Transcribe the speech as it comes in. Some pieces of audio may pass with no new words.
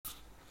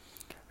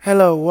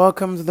Hello,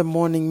 welcome to the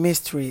Morning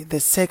Mystery, the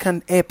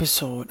second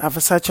episode. After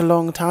such a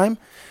long time,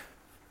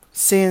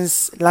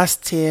 since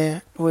last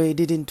year we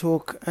didn't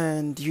talk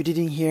and you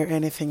didn't hear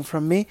anything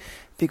from me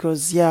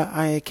because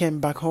I came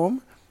back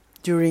home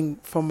during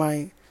for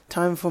my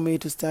time for me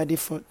to study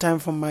for time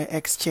for my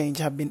exchange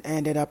have been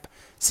ended up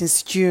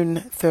since June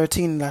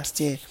 13 last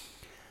year.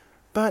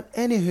 But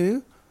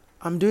anywho,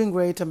 I'm doing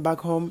great. I'm back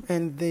home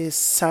and the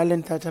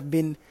silence that have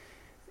been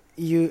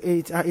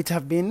it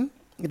have been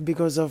it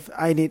because of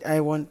I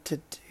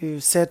wanted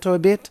to settle a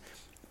bit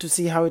to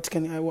see how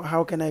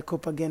can I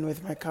cope again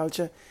with my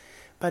culture,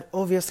 but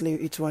obviously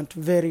it went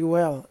very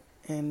well,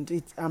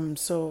 and I'm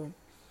so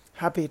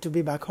happy to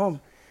be back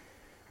home.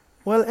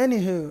 Well,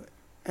 anywho,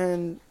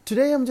 and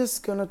today I'm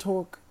just gonna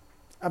talk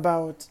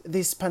about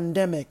this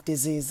pandemic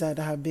disease that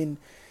have been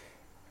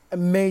a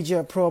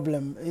major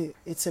problem.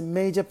 It's a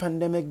major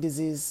pandemic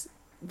disease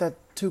that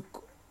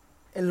took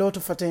a lot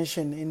of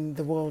attention in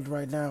the world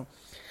right now,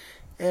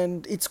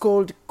 and it's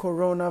called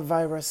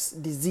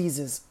coronavirus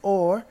diseases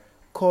or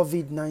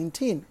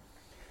COVID-19.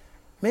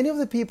 Many of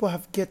the people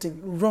have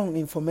getting wrong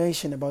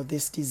information about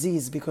this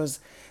disease because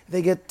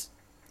they get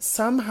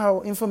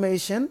somehow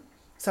information.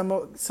 Some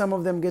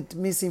of them get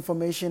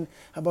misinformation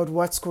about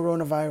what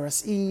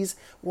coronavirus is,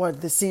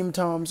 what the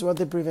symptoms, what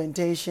the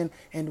prevention,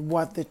 and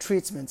what the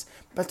treatments.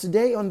 But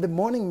today on the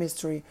Morning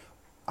Mystery,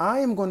 I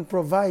am going to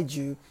provide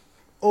you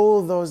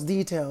all those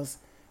details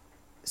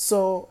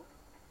so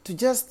to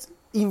just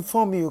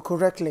inform you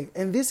correctly.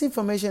 And this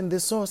information, the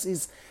source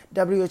is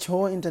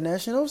WHO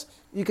Internationals.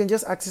 You can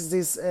just access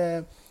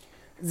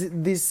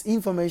this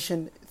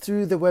information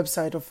through the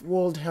website of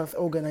World Health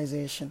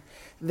Organization.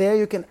 There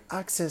you can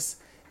access,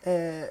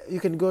 you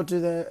can go to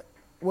the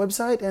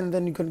website and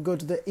then you can go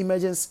to the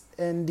emergency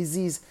and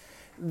disease.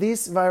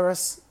 This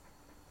virus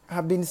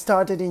have been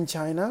started in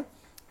China,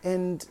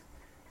 and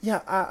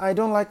I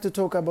don't like to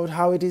talk about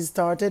how it is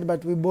started,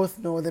 but we both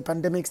know the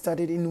pandemic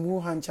started in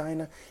Wuhan,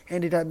 China,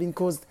 and it had been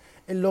caused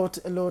a lot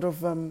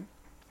of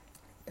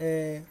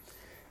a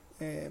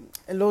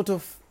lot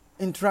of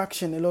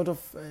interaction, a lot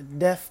of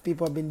death.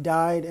 People have been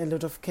died, a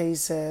lot of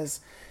cases.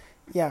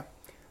 Yeah.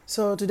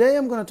 So today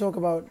I'm going to talk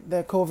about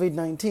the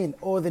COVID-19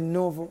 or the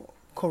novel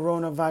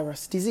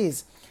coronavirus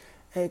disease.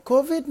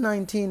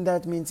 COVID-19,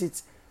 that means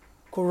it's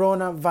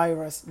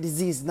coronavirus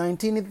disease.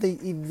 19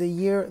 is the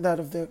year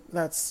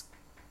that's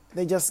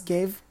they just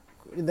gave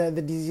the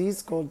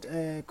disease called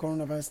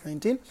coronavirus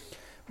 19,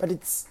 but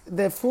it's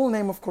the full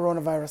name of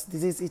coronavirus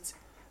disease. It's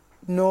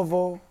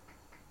novel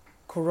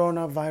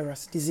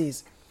coronavirus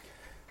disease.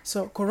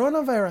 So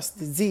coronavirus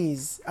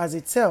disease as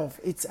itself,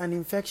 it's an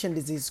infection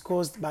disease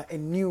caused by a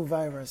new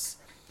virus.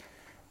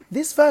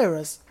 This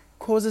virus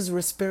causes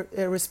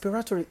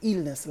respiratory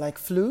illness like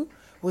flu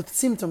with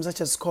symptoms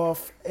such as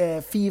cough,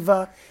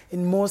 fever,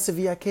 in more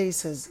severe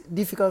cases,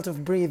 difficulty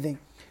of breathing.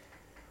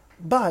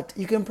 But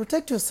you can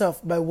protect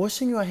yourself by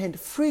washing your hand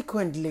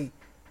frequently.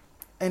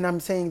 And I'm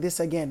saying this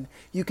again.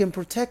 You can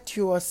protect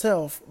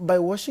yourself by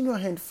washing your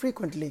hand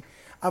frequently,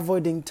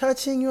 avoiding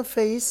touching your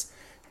face,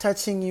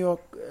 touching your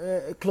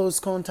close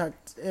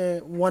contact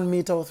 1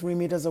 meter or 3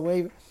 meters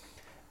away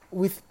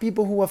with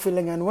people who are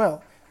feeling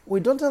unwell. We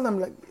don't tell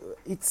them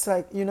it's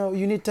like, you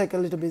need to take a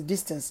little bit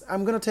distance.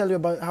 I'm going to tell you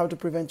about how to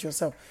prevent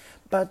yourself.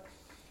 But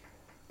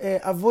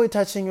avoid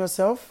touching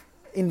yourself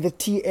in the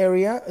T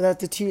area.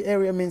 That the T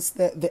area means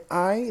the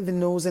eye, the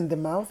nose, and the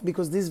mouth,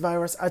 because this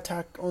virus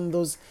attack on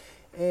those.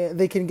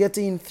 They can get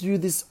in through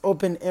these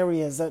open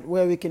areas that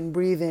where we can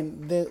breathe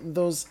in.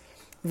 Those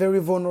very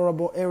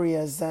vulnerable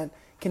areas that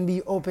can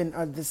be open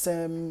at the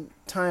same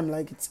time,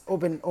 like it's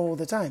open all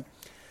the time.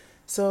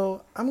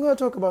 So I'm going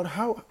to talk about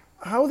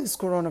how this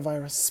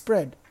coronavirus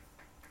spread.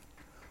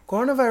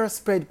 Coronavirus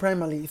spread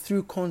primarily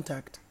through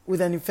contact with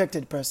an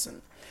infected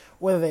person,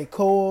 whether they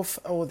cough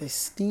or they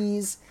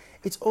sneeze.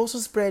 It's also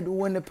spread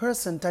when a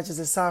person touches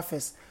a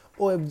surface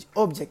or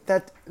object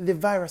that the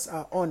virus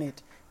are on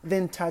it,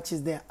 then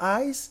touches their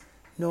eyes,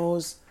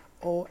 nose,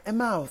 or a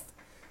mouth.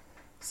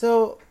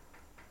 So,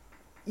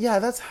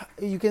 that's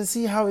you can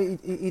see how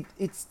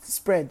it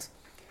spreads.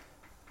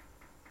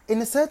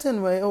 In a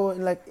certain way, or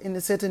like in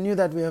a certain news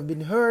that we have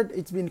been heard,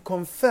 it's been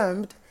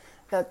confirmed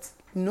that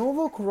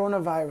novel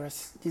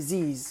coronavirus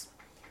disease,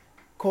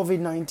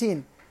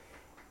 COVID-19,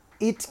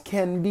 it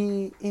can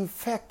be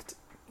infect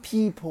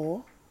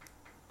people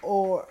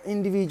or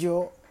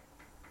individual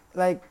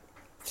like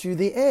through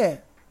the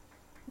air,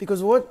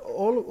 because what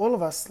all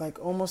of us, like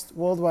almost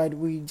worldwide,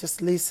 we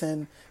just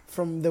listen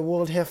from the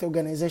World Health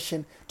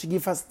Organization to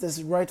give us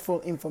this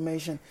rightful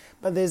information,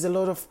 but there's a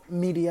lot of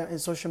media and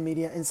social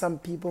media and some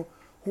people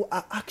who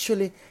are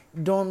actually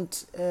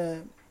don't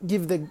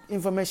give the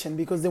information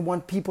because they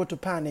want people to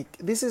panic.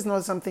 This is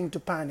not something to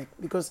panic,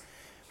 because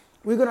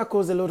we're going to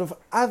cause a lot of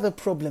other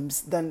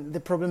problems than the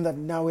problem that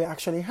now we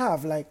actually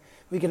have. Like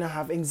we're going to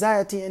have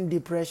anxiety and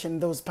depression,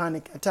 those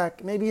panic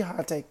attack, maybe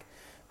heartache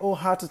or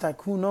heart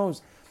attack, who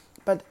knows.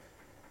 But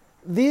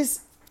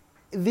this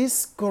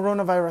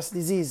coronavirus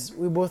disease,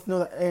 we both know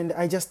that, and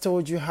I just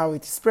told you how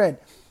it spread.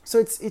 So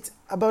it's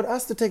about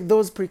us to take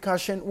those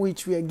precautions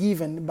which we are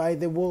given by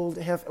the World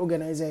Health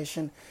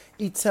Organization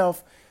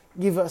itself,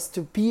 give us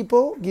to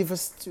people, give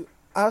us to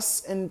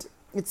us, and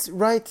it's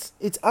right,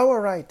 it's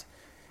our right,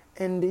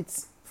 and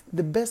it's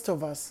the best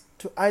of us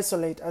to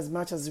isolate as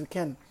much as we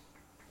can.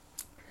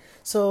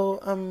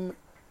 So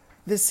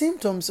the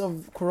symptoms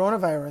of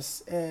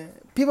coronavirus,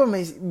 people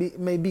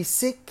may be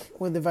sick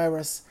with the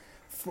virus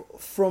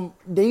from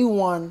day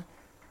 1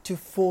 to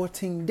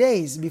 14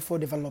 days before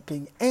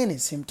developing any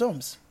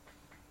symptoms.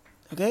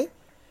 Okay?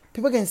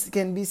 People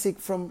can be sick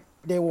from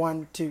day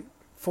 1 to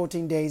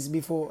 14 days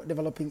before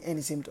developing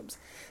any symptoms.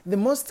 The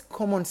most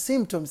common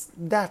symptoms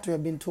that we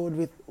have been told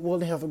with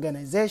World Health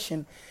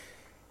Organization,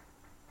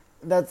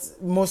 that's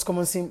most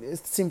common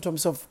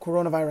symptoms of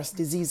coronavirus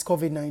disease,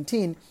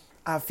 COVID-19,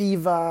 are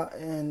fever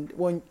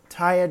and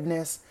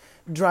tiredness,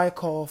 dry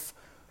cough.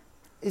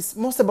 It's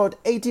most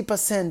about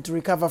 80%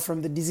 recover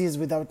from the disease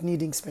without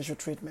needing special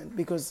treatment,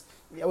 because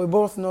we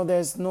both know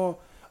there's no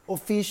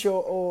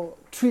official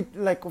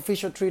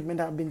official treatment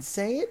have been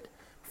said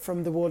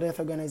from the World Health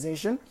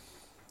Organization.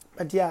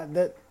 But yeah,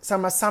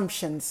 some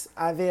assumptions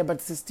are there, but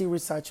there's still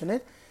research on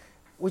it,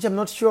 which I'm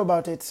not sure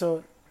about it.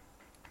 So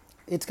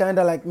it's kind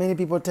of like many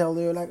people tell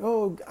you, like,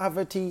 oh, have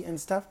a tea and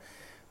stuff.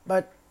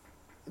 But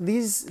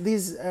these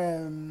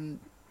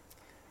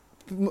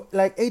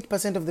like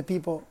 8% of the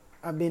people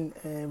have been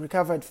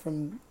recovered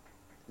from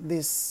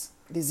this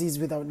disease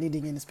without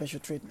needing any special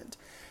treatment.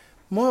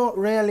 More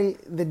rarely,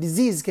 the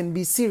disease can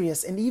be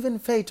serious and even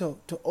fatal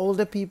to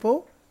older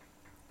people,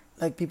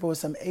 like people with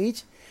some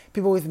age,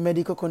 people with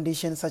medical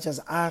conditions such as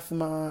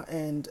asthma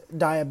and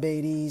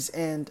diabetes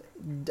and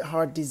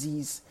heart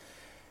disease,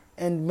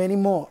 and many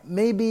more,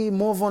 may be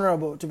more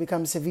vulnerable to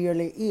become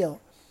severely ill.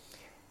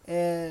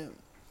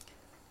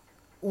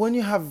 When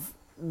you have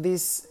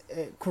this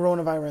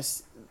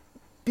coronavirus,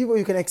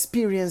 you can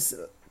experience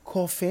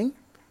coughing,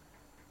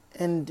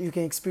 and you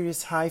can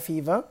experience high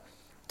fever,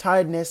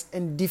 tiredness,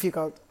 and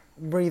difficult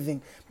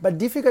breathing. But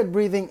difficult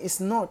breathing is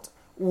not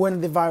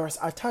when the virus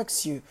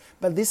attacks you,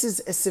 but this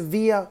is a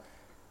severe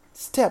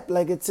step,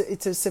 like it's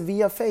a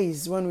severe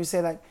phase when we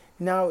say, like,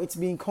 now it's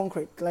being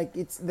concrete, like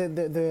it's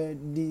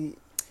the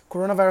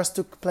coronavirus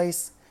took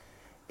place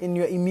in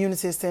your immune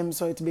system,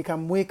 so it's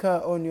become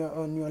weaker on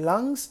your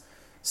lungs,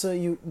 so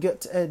you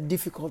get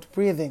difficult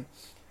breathing.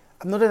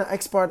 I'm not an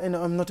expert and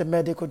I'm not a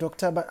medical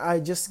doctor, but I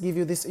just give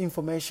you this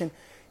information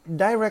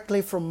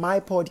directly from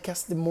my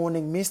podcast, The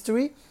Morning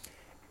Mystery,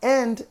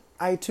 and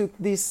I took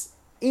this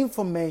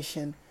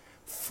information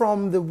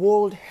from the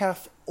World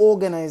Health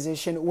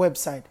Organization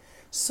website.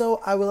 So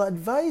I will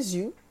advise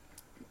you,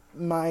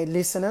 my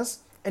listeners,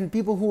 and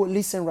people who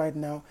listen right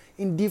now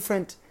in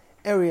different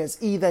areas,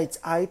 either it's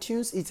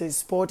iTunes, it's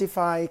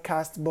Spotify,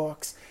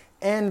 Castbox,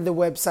 and the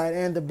website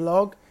and the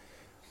blog.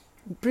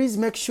 Please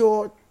make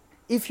sure,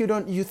 if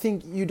you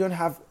think you don't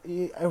have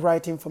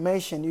right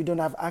information, you don't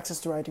have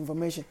access to right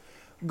information,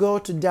 go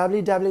to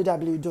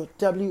www.who.int,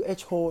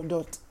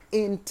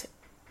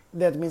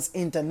 that means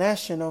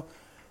international,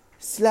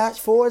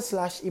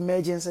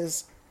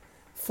 //emergencies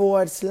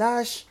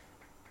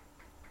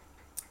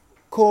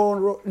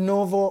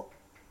 /Novo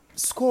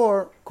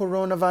score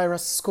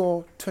coronavirus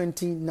score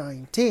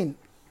 2019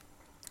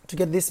 to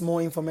get this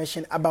more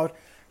information about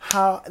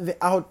how the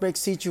outbreak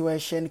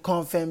situation,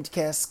 confirmed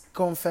case,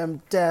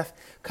 confirmed death,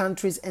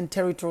 countries and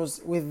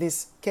territories with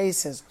these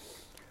cases.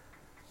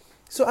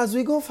 So as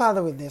we go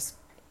further with this,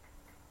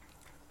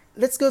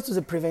 let's go to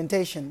the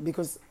prevention,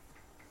 because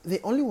the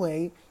only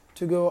way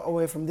to go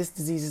away from this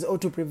disease or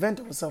to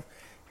prevent ourselves,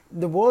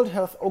 the World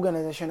Health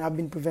Organization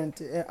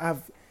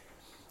have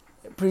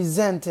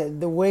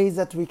presented the ways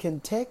that we can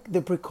take,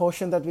 the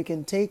precaution that we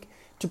can take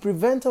to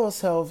prevent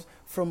ourselves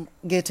from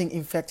getting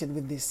infected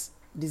with this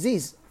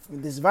disease,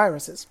 with these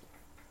viruses.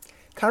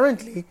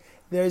 Currently,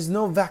 there is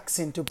no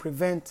vaccine to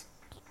prevent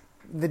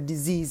the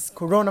disease,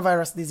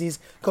 coronavirus disease,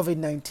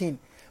 COVID-19.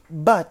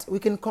 But we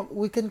can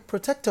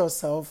protect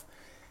ourselves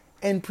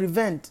and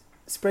prevent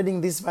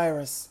spreading this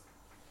virus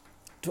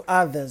to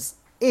others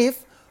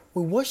if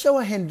we wash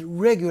our hands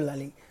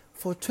regularly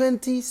for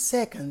 20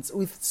 seconds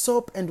with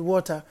soap and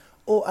water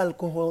or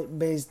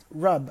alcohol-based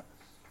rub.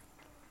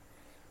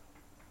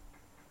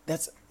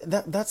 It's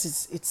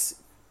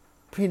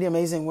pretty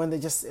amazing when they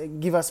just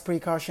give us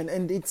precaution,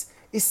 and it's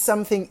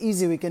something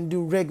easy we can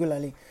do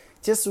regularly.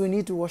 Just we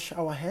need to wash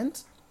our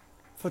hands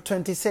for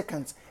 20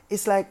 seconds.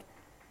 It's like,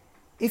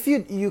 if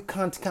you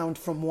can't count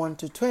from 1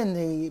 to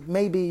 20,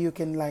 maybe you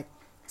can like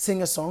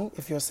sing a song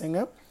if you're a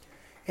singer,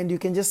 and you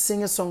can just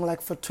sing a song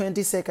like for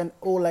 20 seconds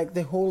or like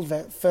the whole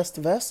first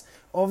verse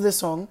of the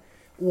song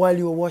while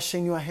you're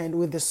washing your hand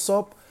with the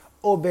soap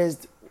or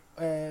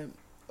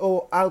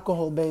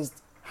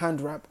alcohol-based hand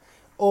rub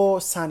or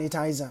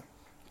sanitizer.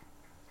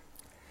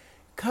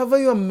 Cover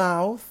your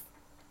mouth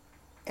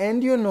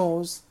and your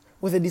nose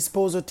with a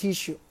disposable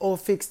tissue or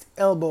fixed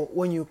elbow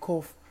when you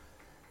cough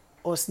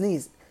or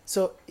sneeze.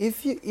 So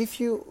if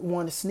you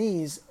want to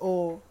sneeze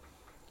or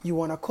you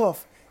want to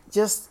cough,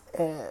 just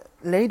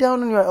lay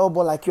down on your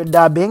elbow like you're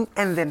dabbing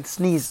and then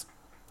sneeze.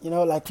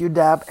 like you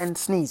dab and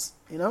sneeze.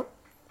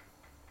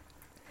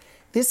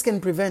 This can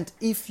prevent,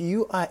 if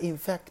you are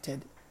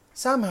infected,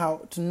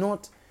 somehow to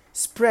not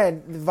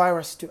spread the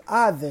virus to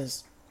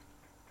others.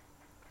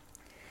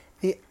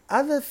 The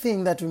other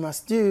thing that we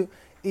must do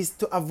is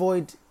to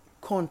avoid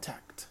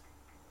contact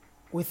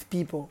with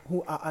people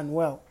who are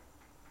unwell.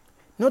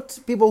 Not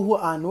people who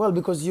are unwell,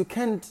 because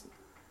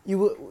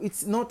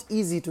it's not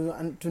easy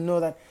to know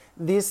that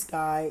this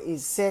guy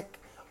is sick,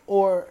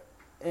 or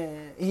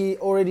he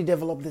already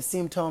developed the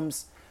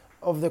symptoms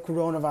of the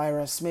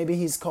coronavirus. Maybe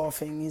he's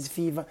coughing, he's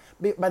fever.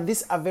 But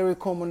these are very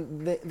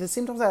common. The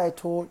symptoms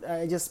that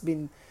I just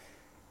been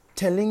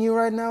telling you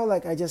right now,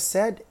 like I just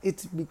said,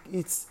 it's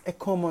a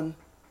common.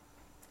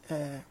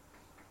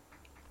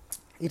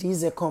 It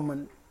is a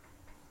common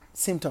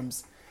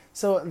symptoms.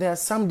 So there are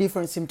some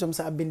different symptoms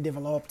that have been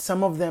developed.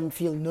 Some of them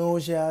feel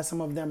nausea. Some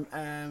of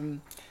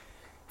them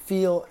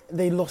feel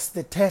they lost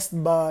the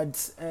taste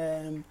buds.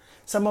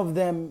 Some of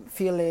them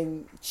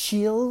feeling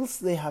chills.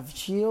 They have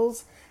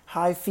chills,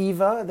 high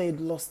fever. They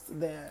lost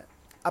their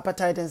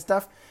appetite and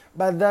stuff.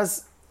 But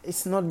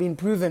it's not been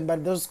proven.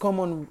 But those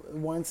common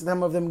ones,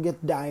 some of them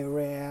get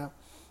diarrhea,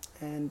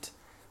 and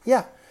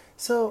yeah.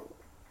 So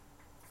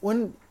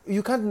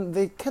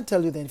they can't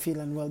tell you they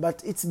feel unwell,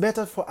 but it's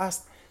better for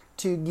us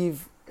to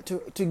give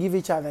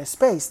each other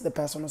space, the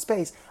personal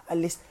space, at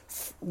least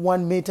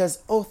 1 meter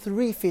or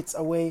 3 feet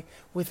away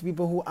with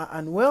people who are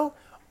unwell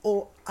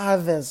or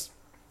others,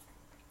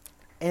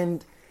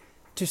 and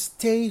to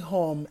stay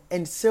home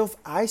and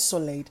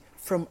self-isolate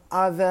from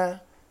others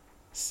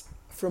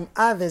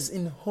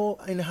in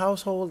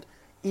household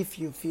if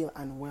you feel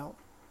unwell.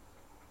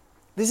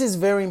 This is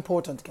very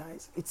important,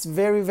 guys. It's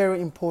very,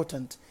 very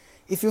important.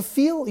 If you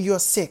feel you're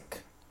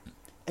sick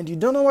and you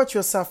don't know what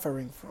you're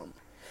suffering from,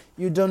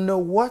 you don't know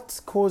what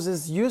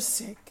causes you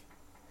sick,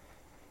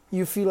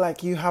 you feel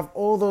like you have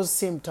all those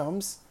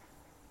symptoms,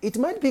 it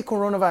might be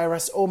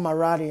coronavirus or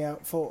malaria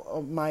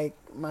for my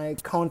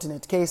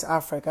continent, case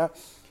Africa,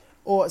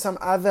 or some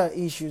other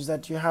issues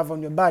that you have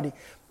on your body.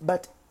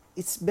 But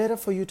it's better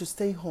for you to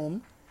stay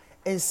home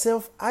and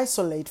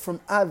self-isolate from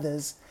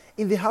others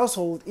in the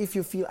household if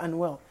you feel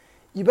unwell.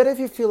 You better, if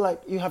you feel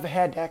like you have a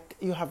headache,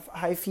 you have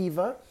high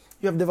fever,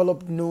 you have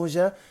developed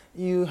nausea,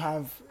 you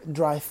have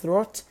dry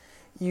throat,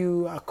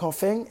 you are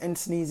coughing and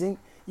sneezing,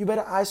 you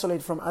better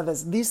isolate from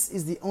others. This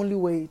is the only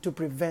way to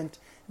prevent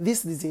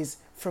this disease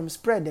from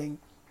spreading.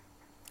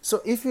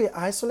 So if we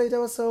isolate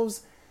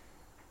ourselves,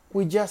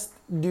 we just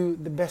do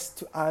the best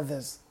to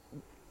others.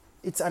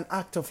 It's an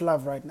act of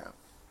love right now.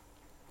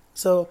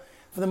 So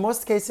for the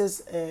most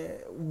cases,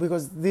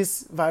 because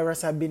this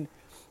virus have been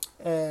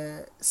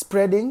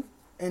spreading,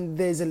 and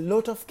there's a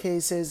lot of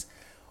cases,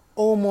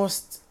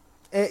 almost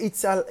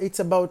it's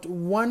about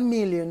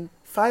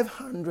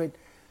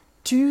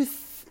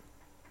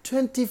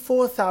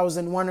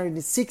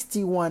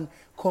 1,524,161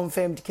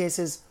 confirmed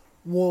cases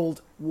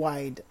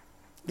worldwide.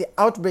 The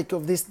outbreak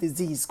of this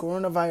disease,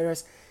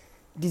 coronavirus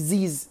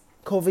disease,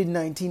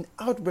 COVID-19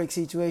 outbreak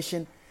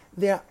situation,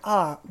 there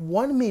are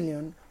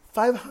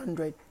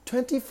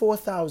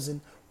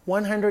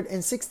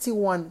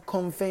 1,524,161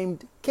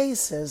 confirmed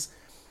cases,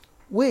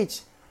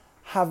 which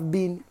have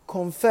been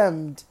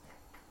confirmed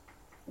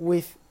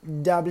with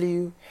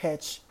WHO,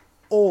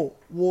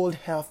 World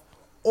Health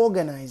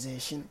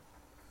Organization.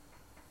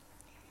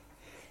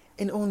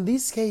 And on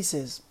these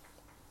cases,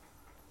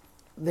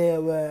 there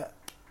were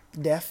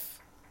deaths,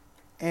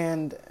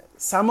 and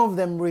some of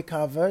them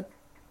recovered.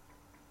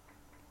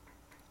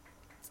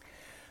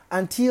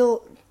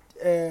 Until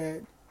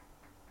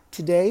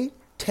today,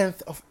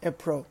 10th of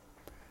April,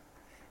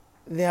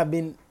 there have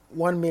been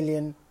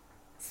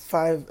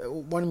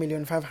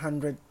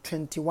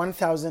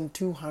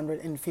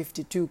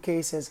 1,521,252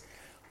 cases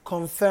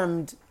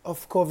confirmed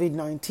of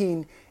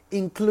COVID-19,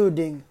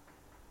 including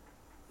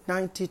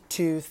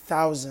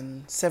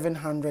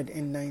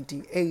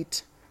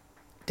 92,798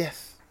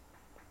 deaths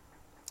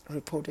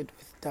reported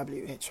with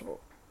WHO.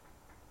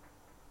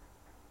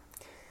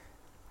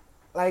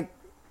 Like,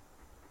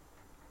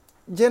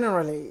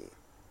 generally,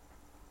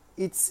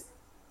 it's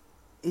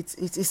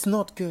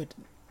not good.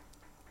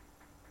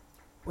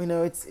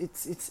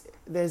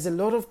 There's a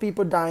lot of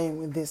people dying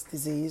with this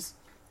disease.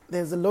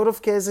 There's a lot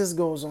of cases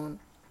goes on,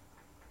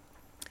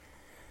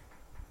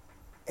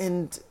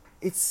 and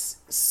it's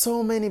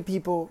so many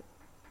people,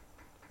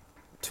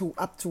 to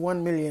up to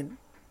 1 million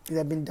that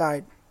have been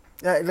died.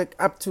 Like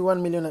up to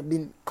 1 million have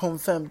been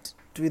confirmed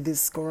with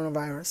this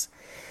coronavirus,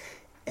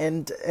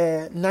 and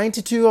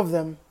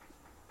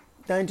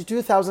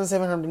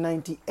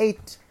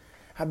 92,798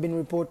 have been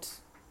reported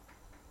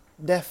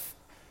death.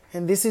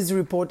 And this is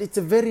it's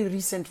a very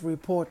recent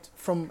report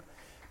from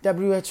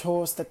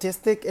WHO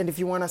statistic. And if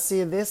you want to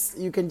see this,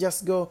 you can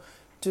just go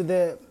to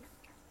the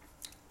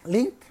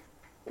link,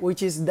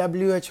 which is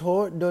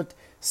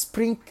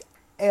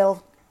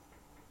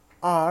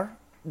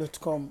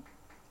who.sprinklr.com.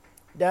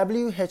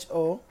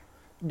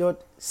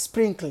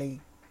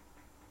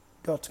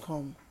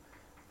 who.sprinkly.com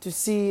to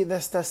see the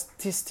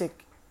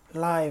statistic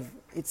live.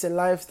 It's a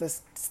live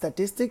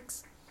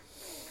statistics.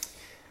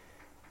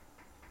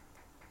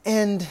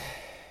 And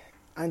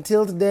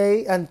until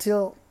today,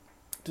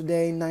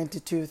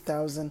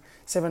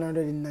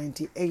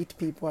 92,798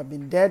 people have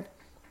been dead.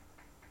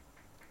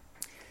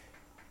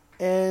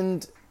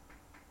 And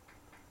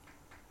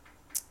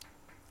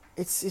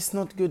it's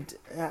not good.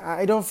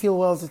 I don't feel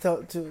well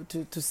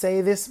to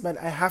say this, but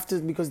I have to,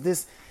 because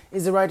this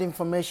is the right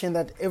information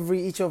that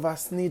each of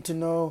us need to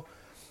know.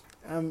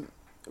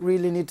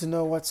 Really need to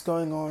know what's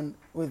going on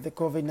with the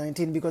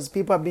COVID-19, because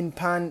people have been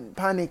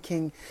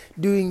panicking,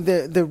 doing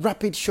the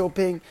rapid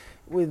shopping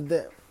with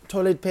the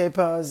toilet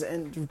papers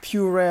and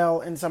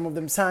Purell and some of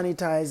them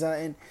sanitizer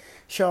and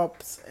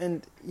shops,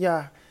 and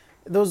yeah,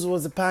 those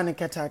was a panic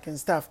attack and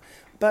stuff.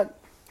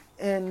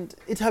 And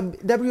it have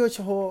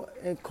WHO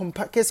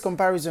case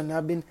comparison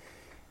have been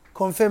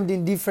confirmed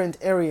in different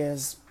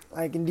areas,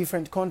 like in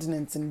different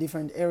continents, in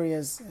different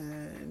areas,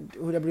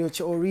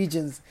 WHO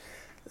regions,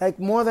 like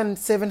more than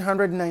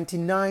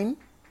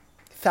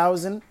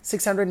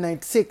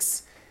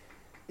 799,696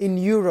 in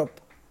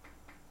Europe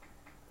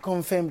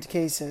confirmed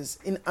cases.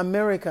 In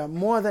America,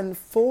 more than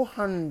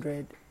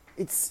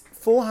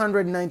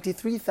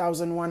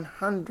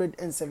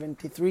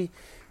 493,173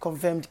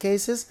 confirmed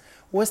cases.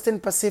 Western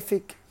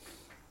Pacific,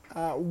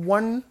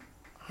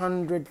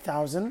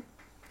 100,000.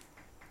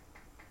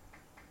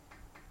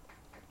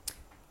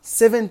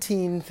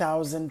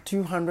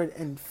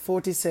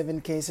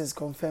 17,247 cases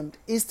confirmed.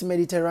 East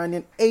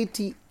Mediterranean,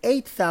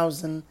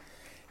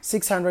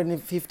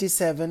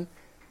 88,657.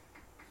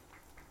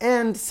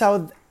 And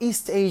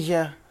Southeast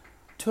Asia,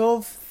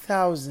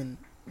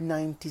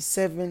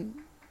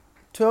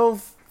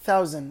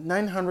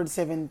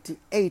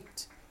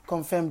 12,978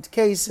 confirmed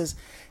cases.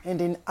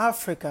 And in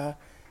Africa,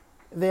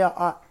 there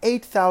are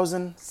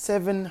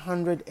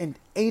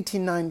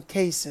 8,789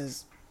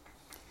 cases.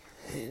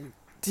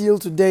 Till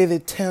today, the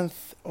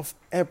 10th of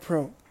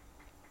April.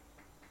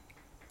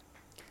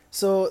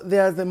 So they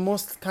are the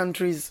most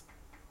countries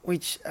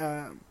which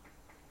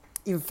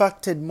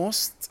infected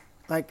most,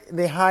 like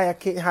the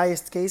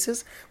highest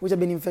cases, which have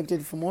been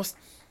infected for most.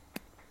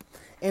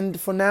 And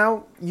for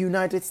now,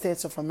 United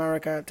States of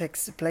America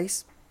takes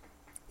place.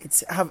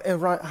 It's have a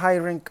high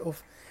rank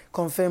of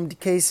confirmed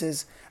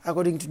cases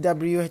according to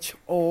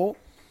WHO,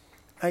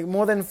 like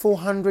more than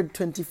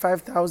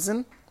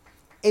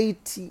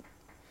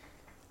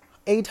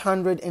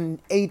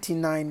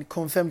 425,889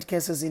 confirmed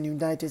cases in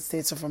United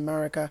States of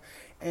America.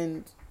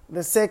 And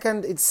the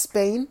second is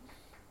Spain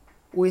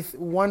with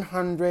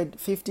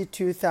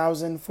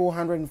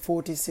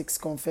 152,446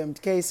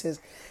 confirmed cases,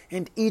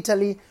 and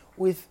Italy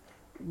with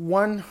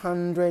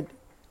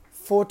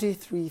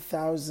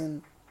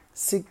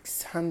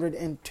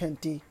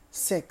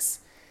 143,626.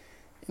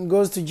 It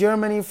goes to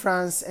Germany,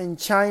 France, and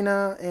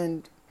China,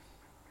 and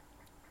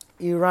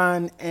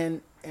Iran,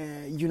 and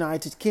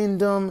United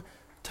Kingdom,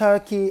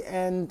 Turkey,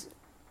 and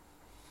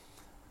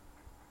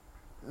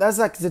that's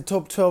like the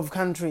top 12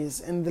 countries.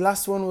 And the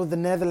last one was the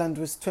Netherlands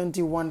with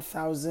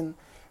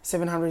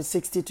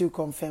 21,762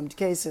 confirmed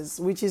cases,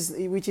 which is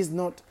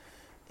not,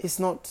 it's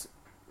not.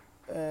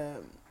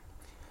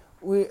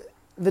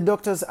 The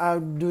doctors are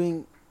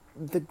doing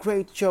the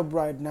great job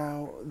right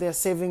now. They're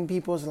saving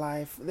people's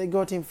life. They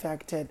got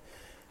infected,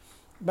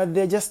 but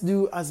they just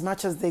do as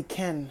much as they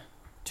can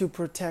to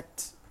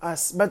protect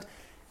us. But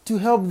to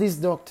help these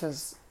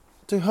doctors,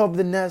 to help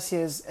the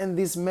nurses and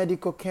these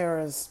medical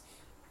carers,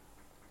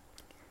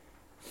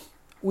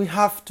 we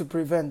have to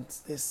prevent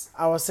this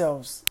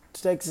ourselves,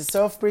 to take the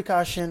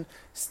self-precaution,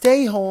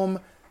 stay home.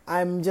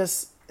 I'm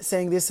just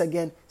saying this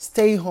again,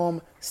 stay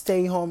home,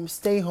 stay home,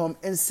 stay home,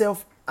 and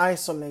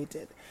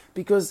self-isolated,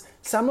 because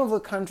some of the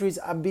countries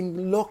have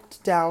been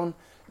locked down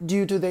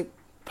due to the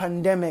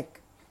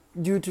pandemic,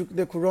 due to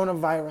the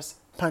coronavirus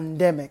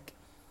pandemic.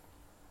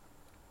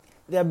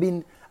 They have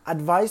been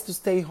advised to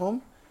stay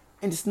home,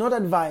 and it's not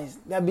advised.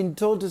 They have been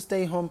told to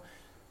stay home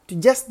to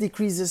just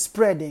decrease the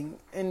spreading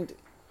and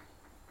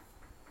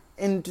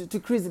to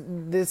decrease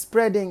the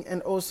spreading,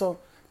 and also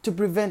to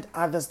prevent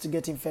others to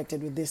get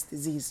infected with this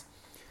disease.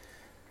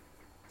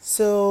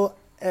 So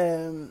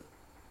there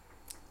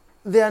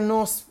are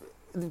no,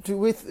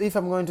 if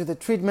I'm going to the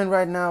treatment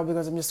right now,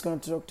 because I'm just going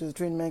to talk to the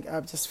treatment, I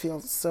just feel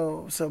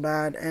so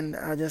bad, and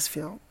I just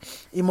feel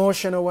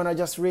emotional when I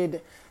just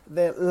read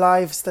the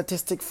live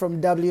statistic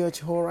from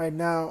WHO right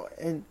now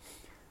and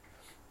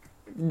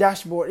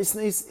dashboard.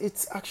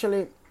 It's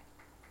actually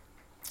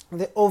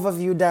the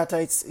overview data.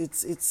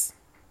 It's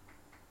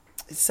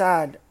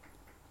sad.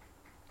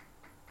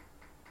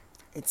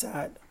 It's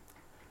sad.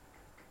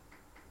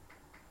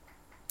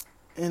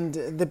 And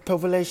the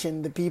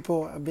population, the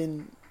people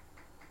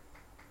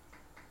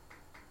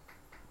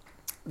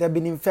they've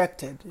been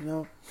infected,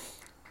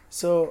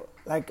 So,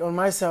 like on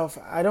myself,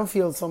 I don't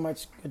feel so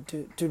much good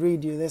to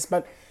read you this,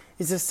 but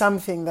it's just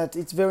something that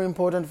it's very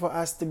important for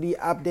us to be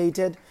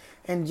updated,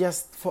 and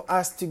just for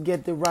us to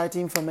get the right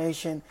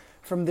information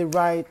from the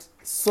right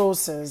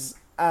sources,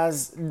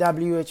 as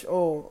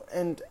WHO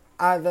and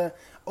other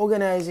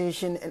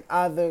organizations and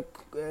other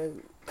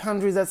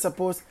countries that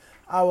support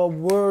our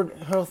World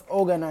Health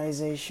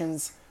Organization,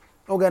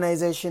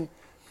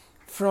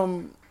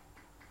 from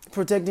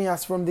protecting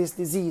us from this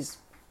disease.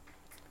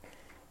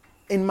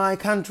 In my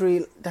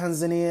country,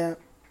 Tanzania,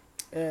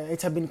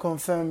 it has been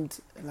confirmed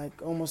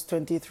like almost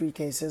 23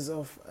 cases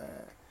of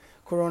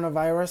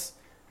coronavirus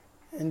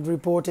and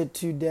reported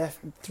 3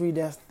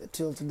 deaths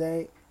till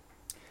today.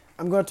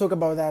 I'm going to talk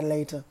about that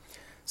later.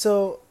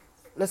 So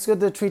let's go to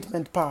the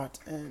treatment part.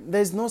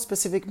 There's no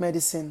specific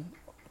medicine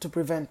to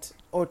prevent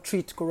or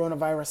treat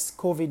coronavirus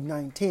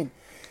COVID-19.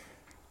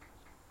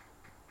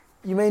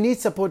 You may need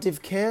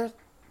supportive care.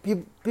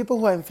 People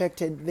who are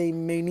infected, they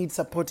may need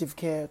supportive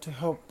care to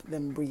help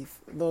them breathe,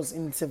 those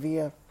in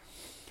severe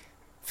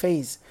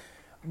phase.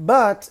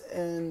 But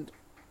and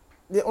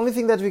the only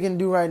thing that we can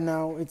do right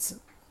now,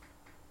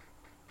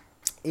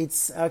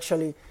 it's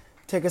actually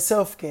take a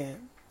self-care.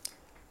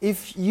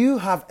 If you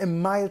have a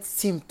mild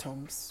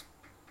symptoms,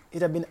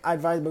 it has been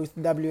advised by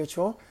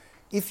WHO,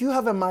 if you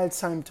have a mild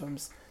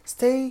symptoms,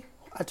 stay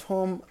at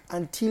home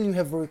until you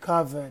have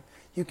recovered.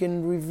 You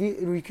can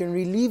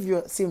relieve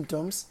your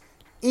symptoms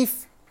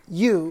if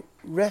you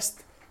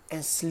rest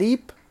and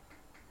sleep,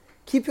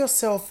 keep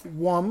yourself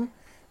warm,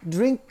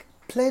 drink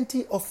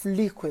plenty of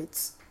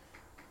liquids.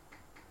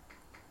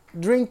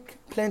 Drink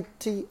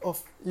plenty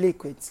of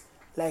liquids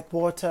like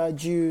water,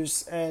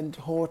 juice, and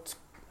hot,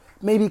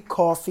 maybe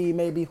coffee,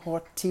 maybe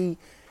hot tea.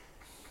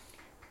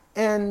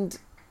 And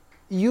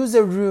use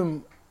a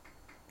room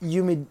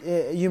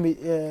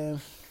humidifier,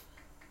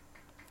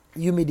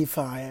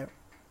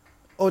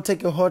 or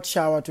take a hot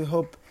shower to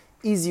help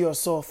ease your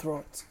sore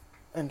throat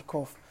and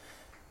cough.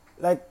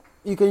 Like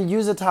you can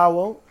use a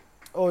towel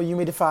or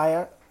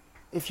humidifier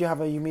if you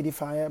have a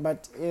humidifier,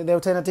 but the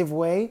alternative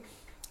way,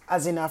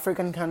 as in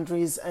African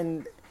countries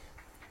and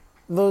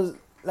those,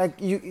 like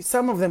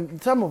some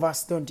of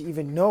us don't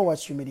even know what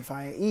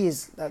humidifier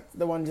is. That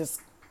the one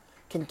just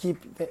can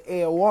keep the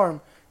air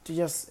warm to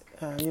just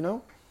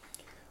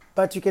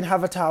But you can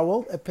have a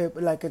towel, a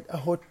paper, like a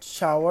hot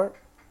shower.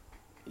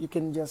 You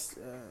can just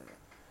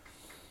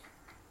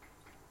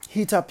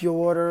heat up your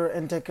water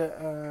and take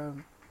a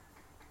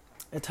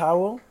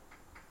towel,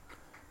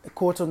 a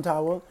cotton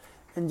towel,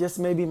 and just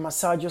maybe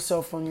massage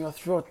yourself on your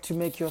throat to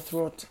make your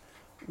throat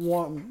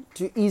warm,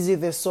 to ease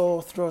the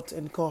sore throat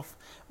and cough.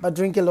 But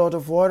drink a lot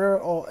of water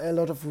or a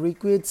lot of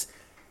liquids.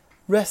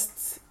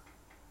 Rest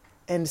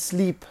and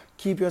sleep.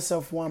 Keep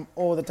yourself warm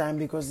all the time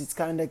because it's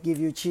kind of give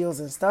you chills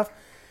and stuff.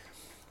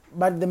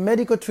 But the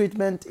medical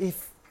treatment,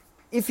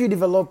 if you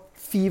develop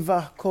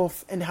fever,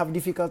 cough, and have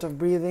difficulty of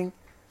breathing,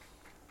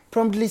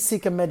 promptly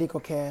seek a medical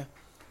care.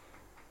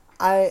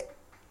 I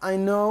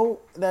know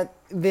that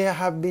there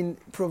have been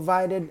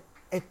provided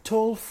a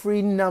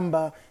toll-free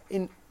number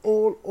in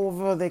all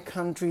over the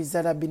countries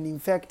that have been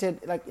infected,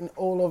 like in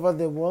all over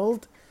the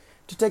world,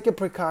 to take a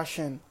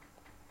precaution.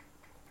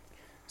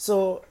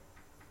 So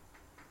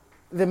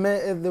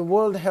the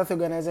World Health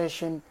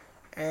Organization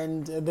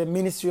and the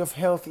Ministry of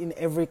Health in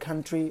every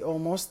country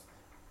almost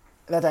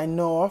that I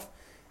know of,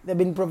 they've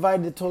been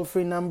provided a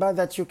toll-free number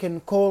that you can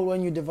call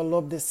when you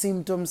develop the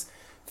symptoms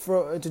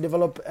to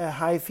develop a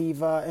high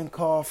fever and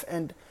cough,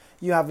 and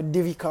you have a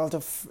difficulty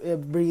of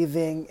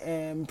breathing,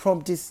 and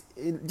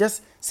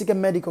just seek a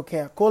medical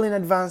care. Call in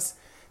advance,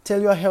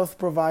 tell your health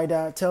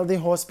provider, tell the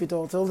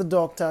hospital, tell the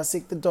doctor,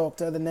 seek the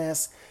doctor, the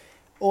nurse,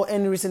 or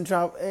any recent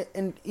travel.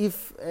 And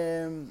if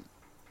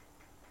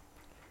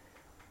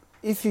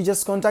you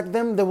just contact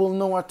them, they will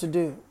know what to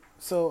do.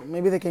 So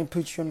maybe they can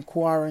put you in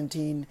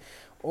quarantine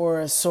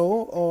or so,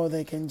 or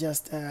they can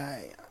just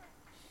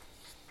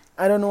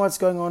I don't know what's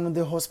going on in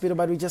the hospital,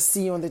 but we just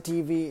see on the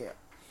TV.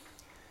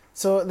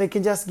 So they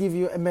can just give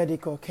you a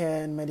medical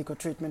care and medical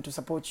treatment to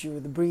support you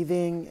with the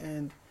breathing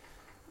and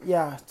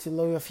to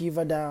lower your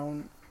fever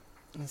down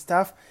and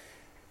stuff.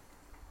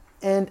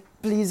 And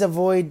please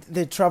avoid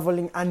the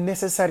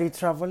unnecessary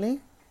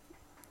traveling.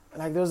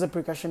 Like those are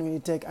precautions we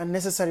need to take.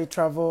 Unnecessary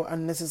travel,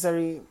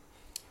 unnecessary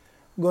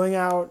going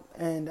out,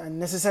 and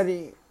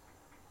unnecessary,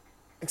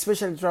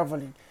 especially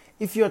traveling.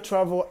 If you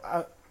travel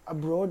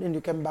abroad and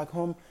you come back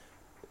home,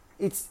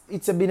 it's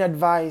been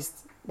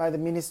advised by the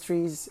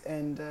ministries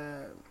and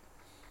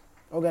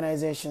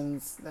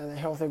organizations, the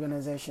health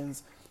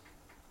organizations,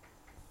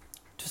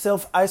 to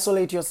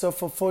self-isolate yourself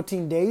for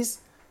 14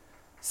 days.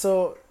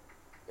 So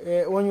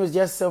when you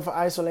just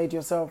self-isolate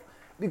yourself,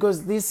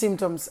 because these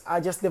symptoms are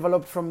just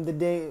developed from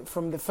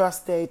the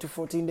first day to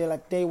 14 day,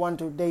 like day 1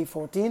 to day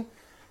 14.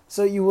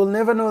 So you will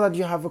never know that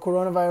you have a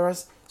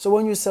coronavirus. So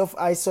when you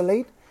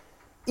self-isolate,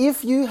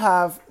 if you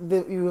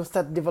you will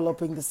start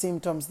developing the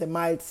symptoms, the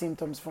mild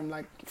symptoms from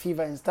like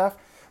fever and stuff.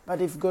 But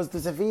if it goes to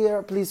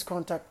severe, please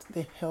contact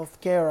the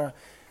health carer.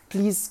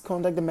 Please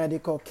contact the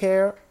medical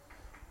care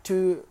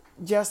to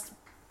just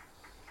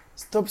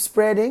stop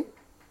spreading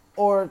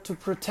or to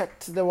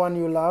protect the one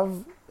you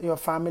love, your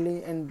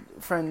family and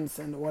friends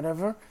and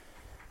whatever.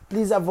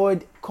 Please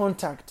avoid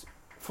contact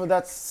for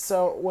that.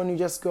 So when you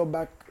just go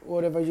back,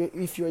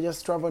 if you're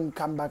just traveling,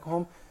 come back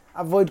home,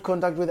 avoid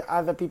contact with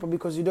other people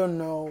because you don't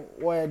know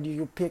where do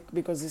you pick,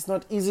 because it's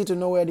not easy to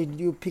know where did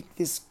you pick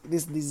this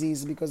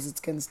disease, because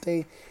it can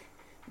stay.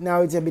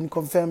 Now it has been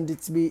confirmed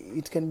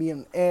it can be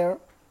on air.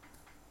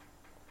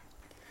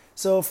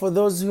 So for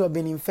those who have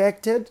been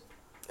infected,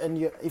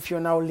 and if you're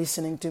now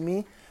listening to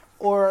me,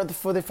 or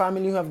for the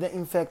family who have the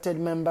infected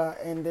member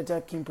and they're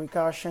taking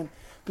precaution,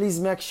 please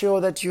make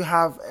sure that you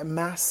have a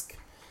mask.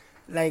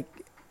 Like,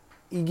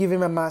 you give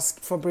him a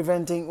mask for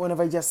preventing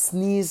whenever you just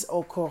sneeze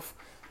or cough,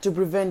 to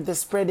prevent the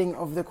spreading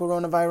of the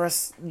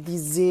coronavirus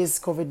disease,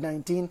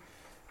 COVID-19,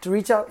 to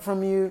reach out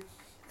from you.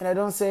 And I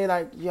don't say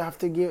like you have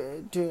to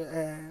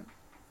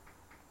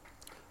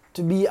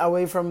be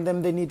away from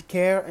them. They need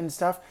care and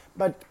stuff.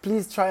 But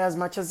please try as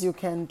much as you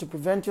can to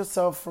prevent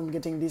yourself from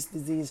getting this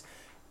disease.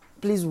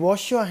 Please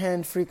wash your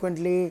hand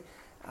frequently,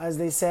 as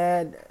they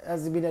said,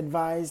 as been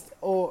advised,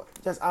 or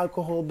just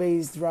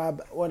alcohol-based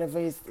rub, whatever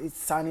it's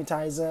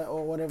sanitizer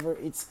or whatever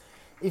it's,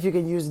 if you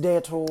can use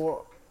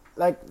Dettol,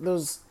 like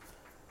those.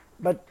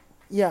 But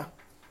yeah,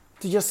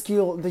 to just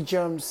kill the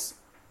germs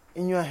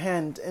in your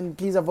hand. And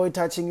please avoid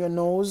touching your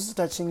nose,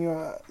 touching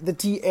the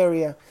T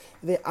area,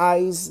 the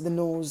eyes, the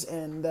nose,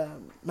 and the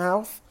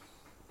mouth.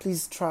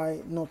 Please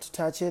try not to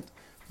touch it.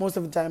 Most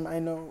of the time, I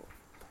know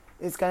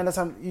it's kind of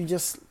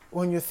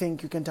when you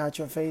think you can touch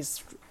your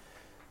face.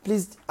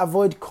 Please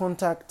avoid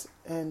contact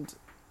and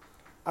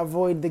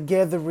avoid the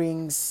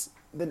gatherings,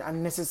 the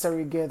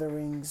unnecessary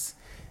gatherings.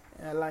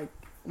 Like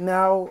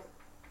now,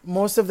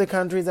 most of the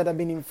countries that have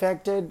been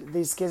infected,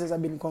 these cases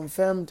have been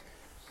confirmed.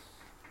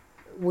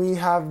 We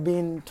have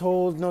been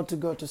told not to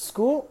go to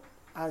school,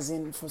 as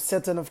in for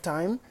certain of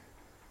time,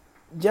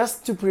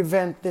 just to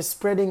prevent the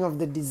spreading of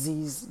the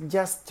disease,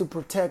 just to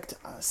protect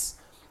us.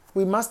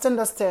 We must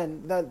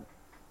understand that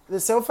the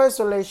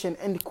self-isolation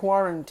and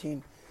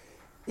quarantine,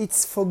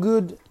 it's for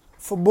good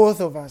for both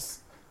of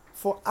us.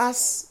 For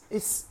us,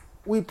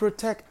 we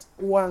protect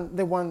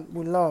the one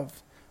we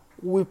love.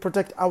 We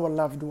protect our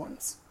loved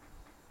ones.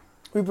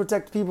 We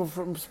protect people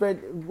from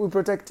spread. We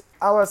protect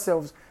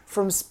ourselves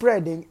from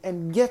spreading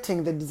and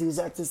getting the disease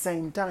at the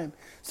same time.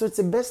 So it's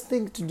the best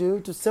thing to do,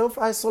 to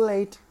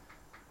self-isolate.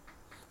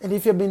 And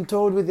if you've been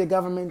told with the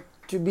government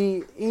to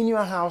be in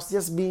your house,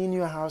 just be in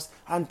your house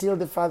until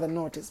the further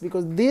notice.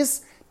 Because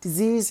this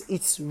disease,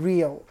 it's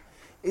real.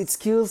 It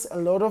kills a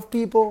lot of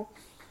people.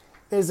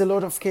 There's a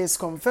lot of cases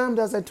confirmed,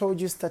 as I told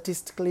you,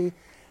 statistically.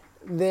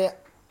 There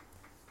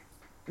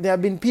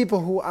have been people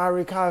who are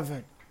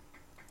recovered.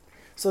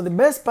 So the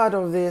best part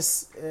of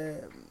this,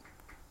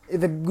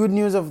 the good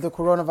news of the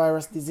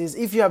coronavirus disease,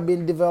 if you have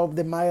been developed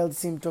the mild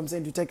symptoms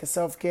and you take a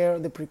self-care,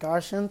 the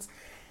precautions,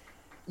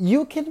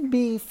 you can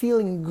be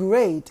feeling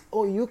great,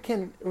 or you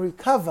can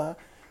recover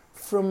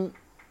from,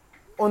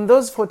 on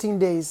those 14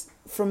 days,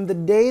 from the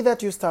day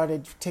that you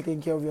started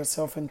taking care of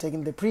yourself and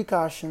taking the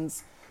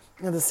precautions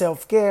and the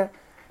self-care,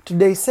 to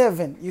day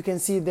 7, you can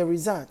see the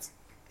results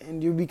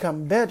and you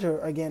become better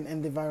again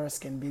and the virus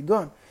can be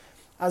gone.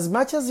 As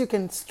much as you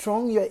can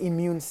strong your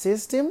immune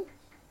system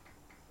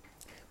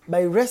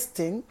by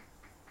resting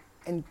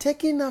and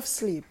taking enough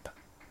sleep,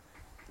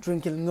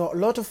 drinking a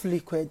lot of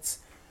liquids,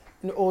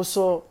 and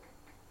also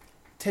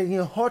taking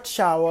a hot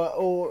shower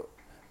or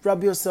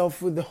rub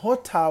yourself with the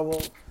hot towel,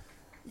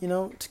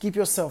 to keep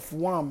yourself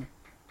warm,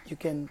 you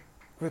can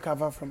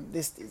recover from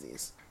this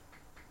disease.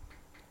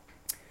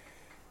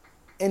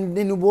 And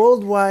in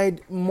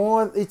worldwide,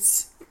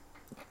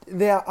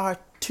 there are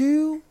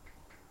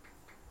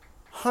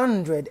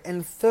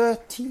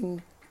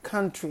 213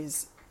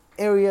 countries,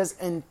 areas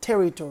and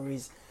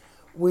territories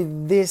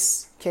with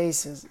these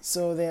cases.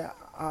 So there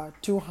are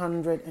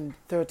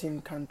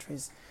 213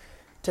 countries,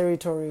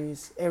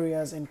 territories,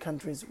 areas and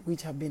countries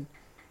which have been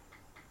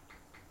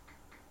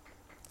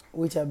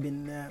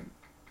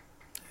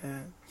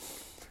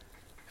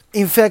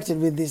infected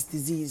with this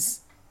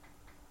disease.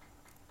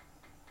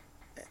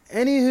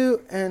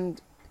 Anywho,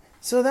 and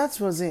so that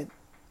was it.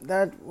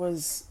 That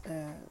was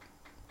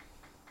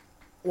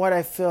what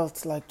I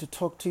felt like to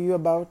talk to you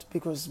about,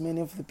 because many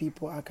of the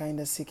people are kind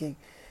of seeking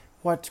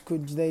what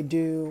could they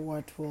do,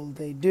 what will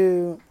they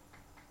do,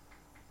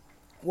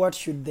 what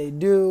should they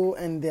do,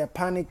 and they're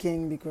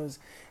panicking because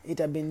it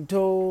had been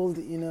told,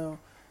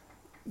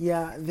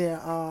 there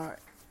are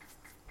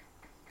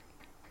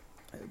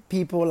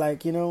people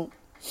like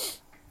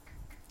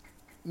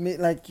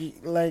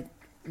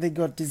they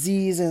got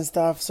disease and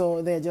stuff,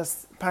 so they're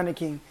just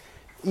panicking.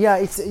 Yeah,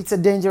 it's a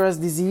dangerous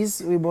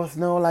disease. We both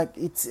know, like,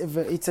 it's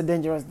a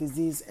dangerous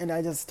disease, and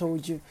I just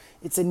told you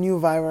it's a new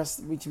virus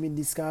which we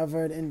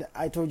discovered, and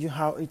I told you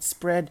how it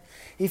spread.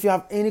 If you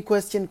have any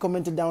question,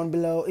 comment it down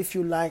below. If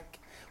you like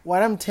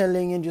what I'm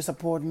telling and you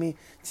support me,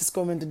 just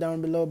comment it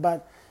down below.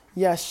 But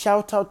yeah,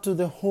 shout out to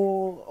the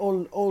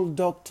all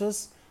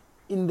doctors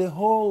in the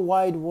whole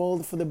wide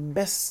world for the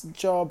best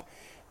job,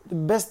 the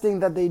best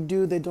thing that they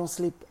do. They don't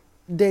sleep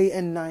day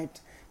and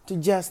night to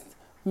just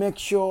make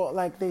sure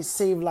like they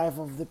save life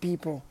of the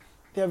people.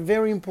 They are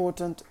very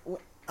important.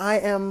 I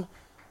am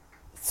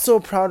so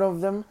proud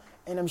of them,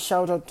 and I'm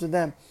shout out to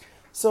them.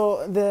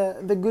 So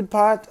the good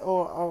part,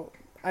 or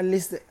at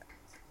least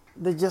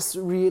the just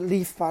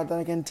relief part that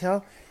I can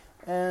tell,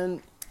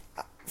 and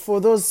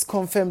for those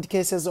confirmed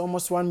cases,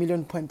 almost 1.6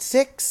 million,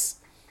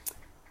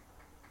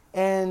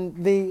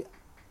 and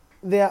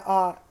there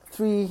are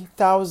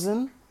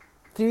 3,000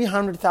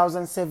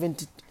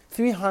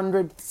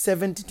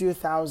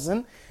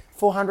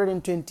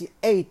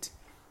 372,428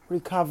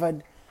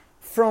 recovered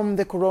from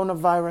the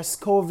coronavirus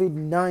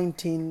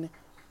COVID-19.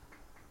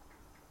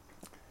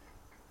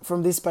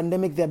 From this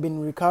pandemic, they have been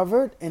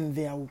recovered and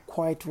they are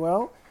quite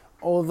well.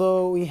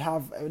 Although we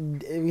have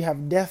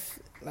death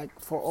like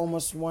for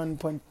almost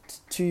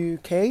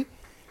 1.2k,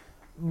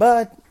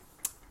 but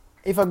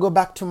if I go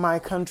back to my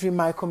country,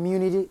 my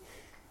community,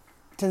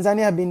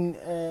 Tanzania have been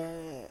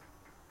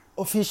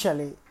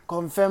officially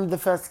confirmed the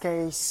first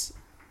case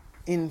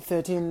in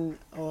 13th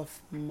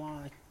of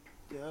March.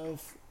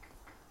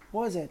 What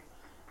was it?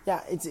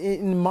 Yeah, it's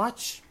in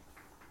March.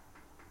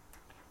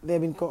 They've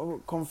been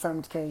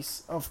confirmed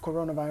case of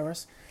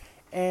coronavirus,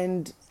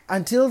 and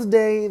until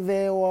today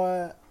there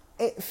were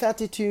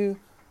 32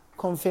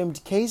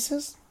 confirmed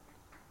cases,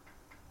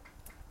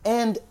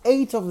 and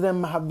 8 of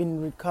them have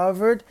been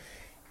recovered,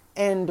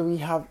 and we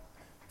have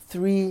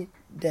 3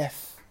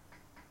 deaths.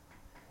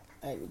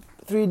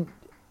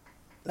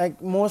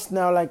 Most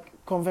now, like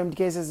confirmed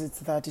cases, it's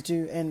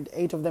 32, and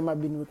 8 of them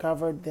have been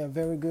recovered. They're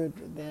very good.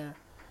 They're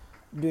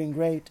doing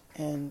great,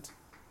 and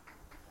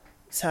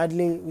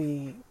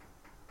sadly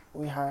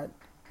we had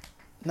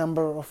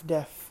number of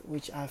deaths,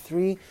 which are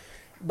 3.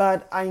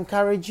 But I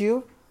encourage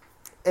you,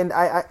 and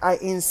I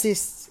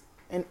insist,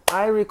 and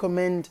I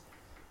recommend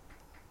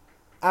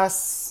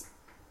us,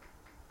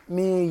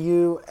 me,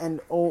 you, and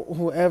all,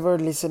 whoever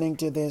listening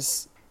to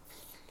this,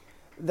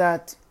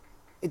 that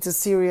it's a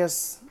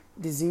serious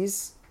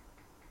disease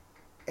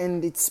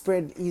and it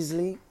spread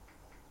easily.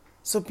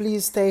 So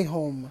please stay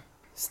home,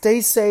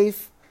 stay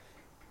safe,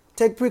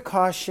 take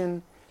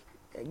precaution,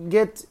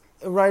 get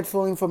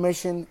rightful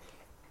information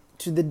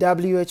to the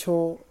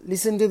WHO,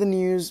 listen to the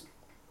news,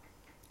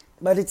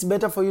 but it's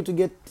better for you to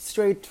get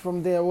straight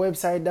from their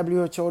website,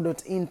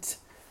 who.int.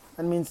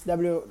 That means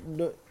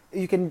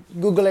you can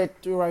Google it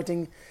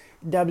writing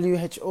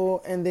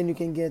WHO, and then you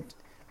can get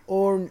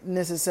all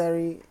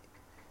necessary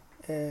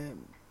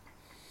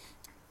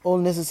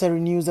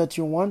news that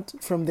you want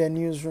from their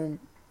newsroom,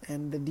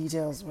 and the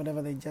details,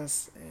 whatever they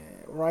just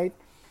write.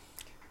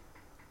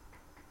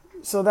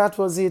 So that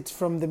was it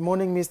from the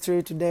Morning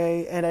Mystery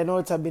today, and I know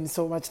it's been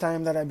so much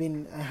time that I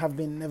have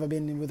never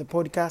been with a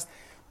podcast,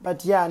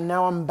 but yeah,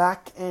 now I'm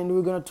back, and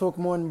we're gonna talk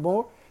more and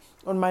more.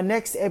 On my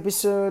next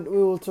episode,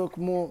 we will talk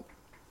more.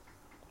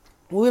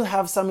 We'll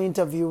have some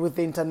interview with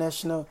the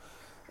international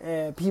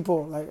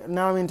people. Like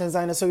now I'm in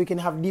Tanzania, so we can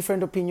have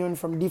different opinion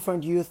from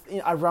different youth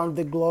around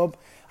the globe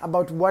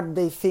about what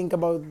they think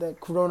about the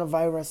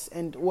coronavirus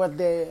and what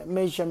the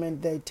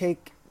measurement they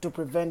take to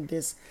prevent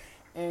this,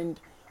 and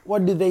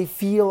what do they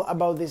feel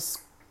about this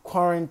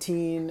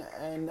quarantine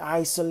and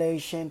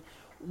isolation.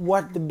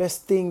 What the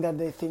best thing that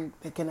they think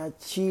they can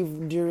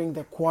achieve during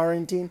the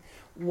quarantine.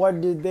 What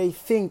do they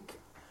think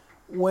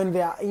when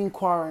they are in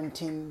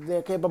quarantine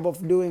they're capable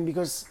of doing,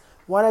 because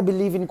what I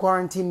believe in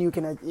quarantine, you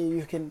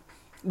can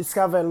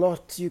discover a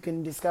lot. You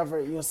can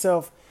discover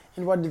yourself,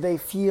 and what do they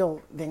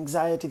feel, the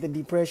anxiety, the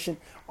depression.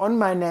 On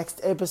my next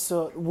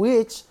episode,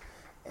 which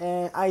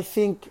I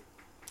think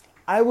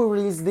I will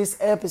release this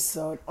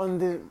episode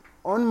on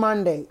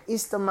Monday,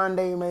 Easter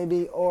Monday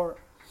maybe, or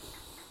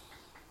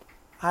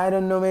I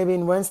don't know, maybe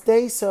in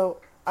Wednesday. So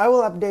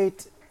I'll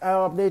update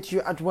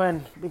you at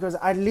when, because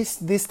at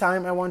least this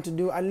time I want to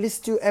do at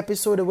least 2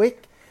 episodes a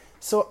week,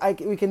 so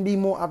we can be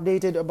more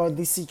updated about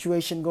this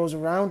situation goes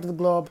around the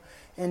globe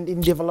and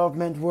in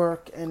development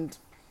work. And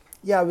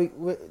yeah,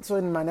 so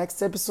in my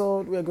next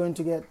episode we are going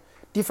to get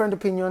different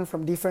opinion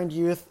from different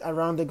youth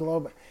around the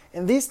globe,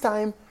 and this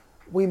time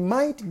we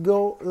might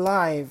go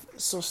live.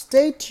 So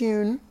stay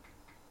tuned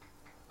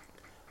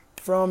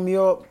from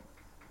your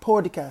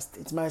podcast.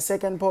 It's my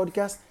second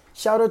podcast.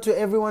 Shout out to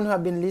everyone who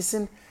have been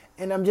listening,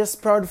 and I'm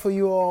just proud for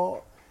you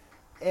all.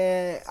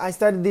 I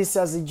started this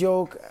as a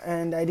joke,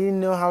 and I didn't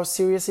know how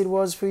serious it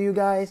was for you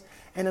guys,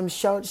 and I'm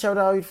shout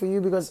out for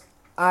you because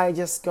I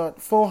just got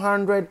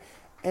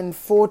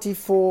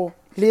 444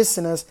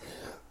 listeners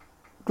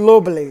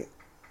globally.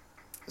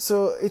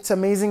 So it's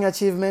amazing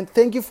achievement.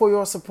 Thank you for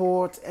your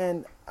support,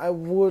 and I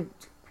would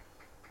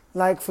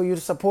like for you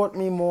to support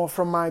me more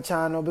from my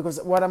channel, because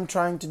what I'm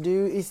trying to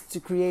do is to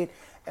create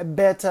a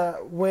better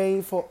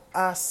way for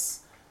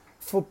us,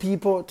 for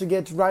people to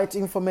get right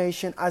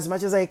information as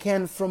much as I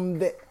can from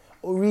the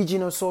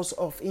original source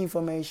of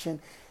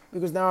information.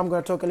 Because now I'm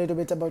going to talk a little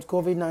bit about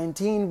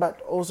COVID-19, but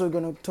also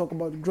going to talk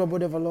about global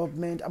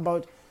development,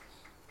 about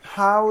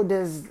how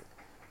does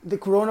the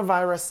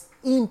coronavirus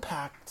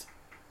impact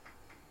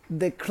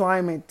the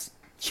climate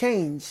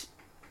change,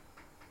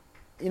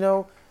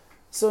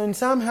 so in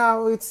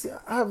somehow it's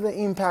have the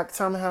impact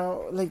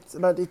somehow,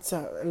 but it's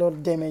a lot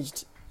of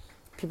damaged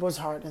people's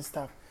heart and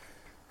stuff.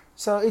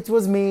 So it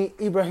was me,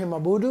 Ibrahim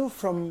Abudu,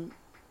 from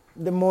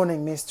the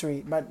Morning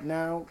Mystery, but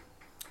now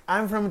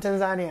I'm from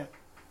Tanzania.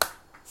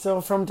 So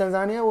from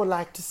Tanzania, I would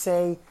like to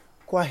say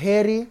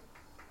kwaheri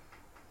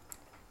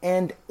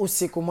and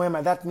usiku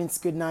mwema. That means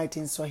good night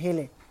in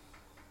Swahili.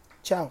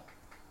 Ciao.